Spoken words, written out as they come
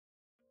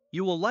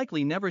You will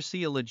likely never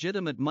see a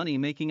legitimate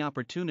money-making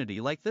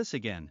opportunity like this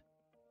again.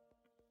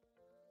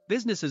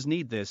 Businesses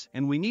need this,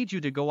 and we need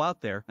you to go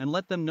out there and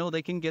let them know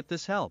they can get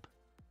this help.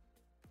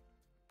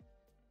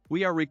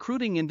 We are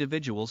recruiting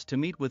individuals to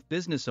meet with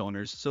business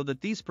owners so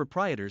that these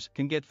proprietors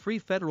can get free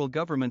federal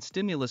government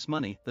stimulus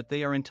money that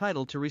they are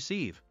entitled to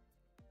receive.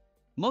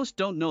 Most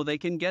don't know they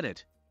can get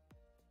it.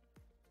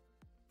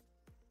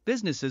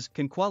 Businesses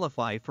can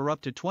qualify for up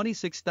to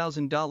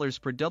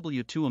 $26,000 per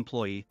W-2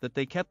 employee that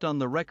they kept on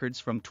the records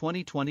from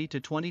 2020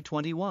 to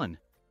 2021.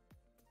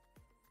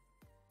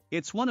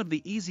 It's one of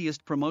the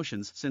easiest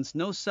promotions since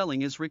no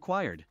selling is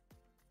required.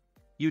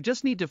 You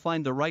just need to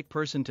find the right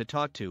person to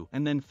talk to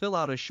and then fill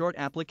out a short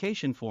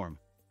application form.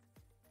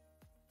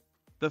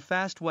 The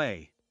fast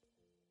way.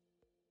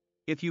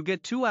 If you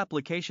get 2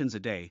 applications a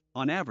day,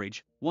 on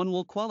average, 1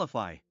 will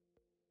qualify.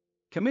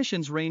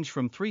 Commissions range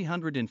from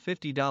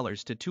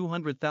 $350 to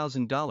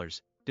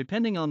 $200,000,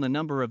 depending on the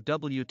number of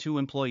W-2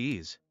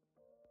 employees.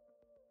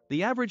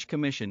 The average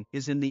commission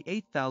is in the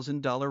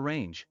 $8,000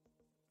 range.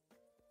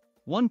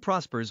 One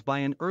prospers by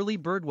an early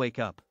bird wake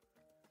up.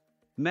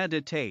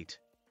 Meditate.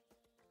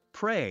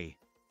 Pray.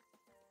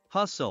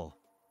 Hustle.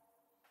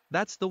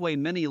 That's the way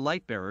many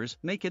lightbearers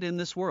make it in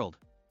this world.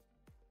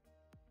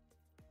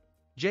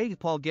 J.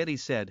 Paul Getty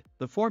said,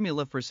 "The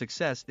formula for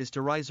success is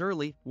to rise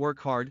early, work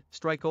hard,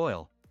 strike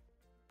oil."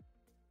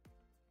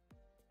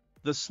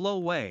 The slow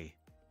way.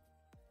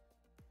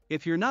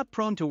 If you're not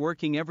prone to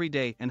working every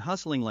day and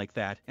hustling like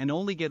that and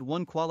only get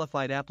 1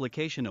 qualified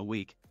application a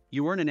week,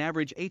 you earn an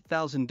average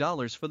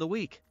 $8,000 for the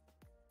week.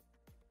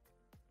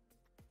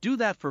 Do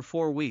that for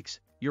 4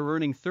 weeks, you're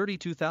earning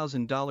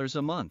 $32,000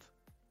 a month.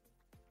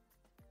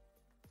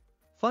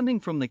 Funding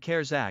from the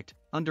CARES Act,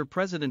 under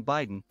President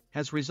Biden,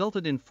 has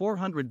resulted in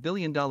 $400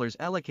 billion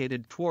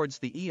allocated towards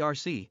the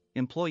ERC,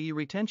 Employee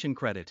Retention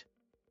Credit.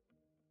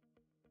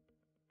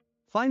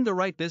 Find the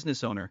right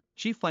business owner,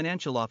 chief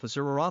financial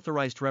officer or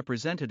authorized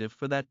representative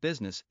for that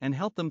business and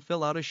help them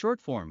fill out a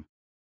short form.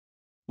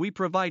 We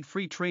provide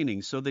free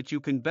training so that you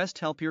can best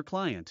help your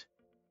client.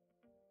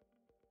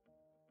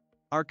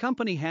 Our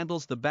company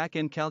handles the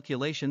back-end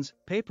calculations,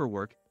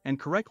 paperwork, and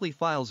correctly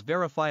files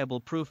verifiable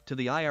proof to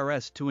the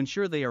IRS to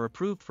ensure they are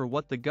approved for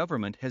what the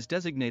government has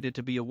designated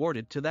to be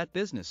awarded to that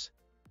business.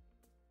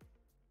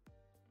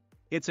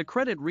 It's a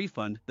credit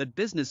refund that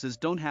businesses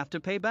don't have to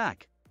pay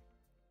back.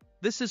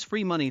 This is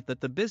free money that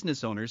the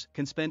business owners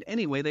can spend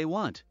any way they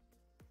want.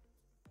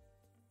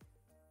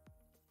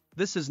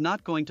 This is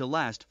not going to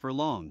last for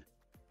long.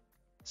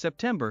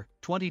 September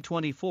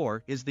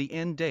 2024 is the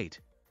end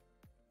date.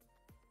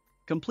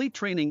 Complete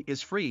training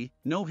is free,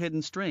 no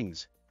hidden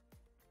strings.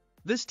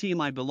 This team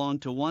I belong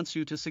to wants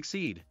you to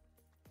succeed.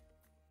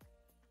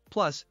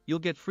 Plus, you'll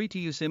get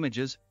free-to-use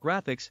images,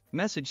 graphics,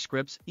 message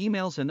scripts,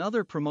 emails and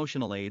other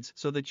promotional aids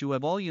so that you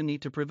have all you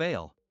need to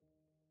prevail.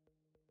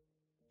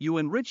 You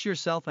enrich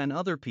yourself and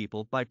other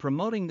people by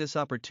promoting this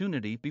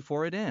opportunity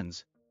before it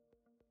ends.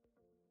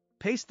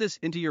 Paste this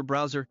into your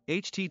browser,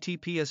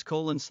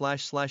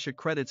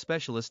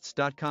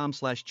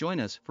 https://accreditspecialists.com/join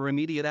us for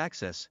immediate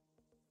access.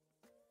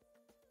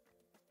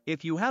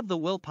 If you have the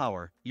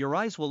willpower, your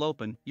eyes will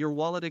open, your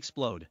wallet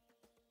explode.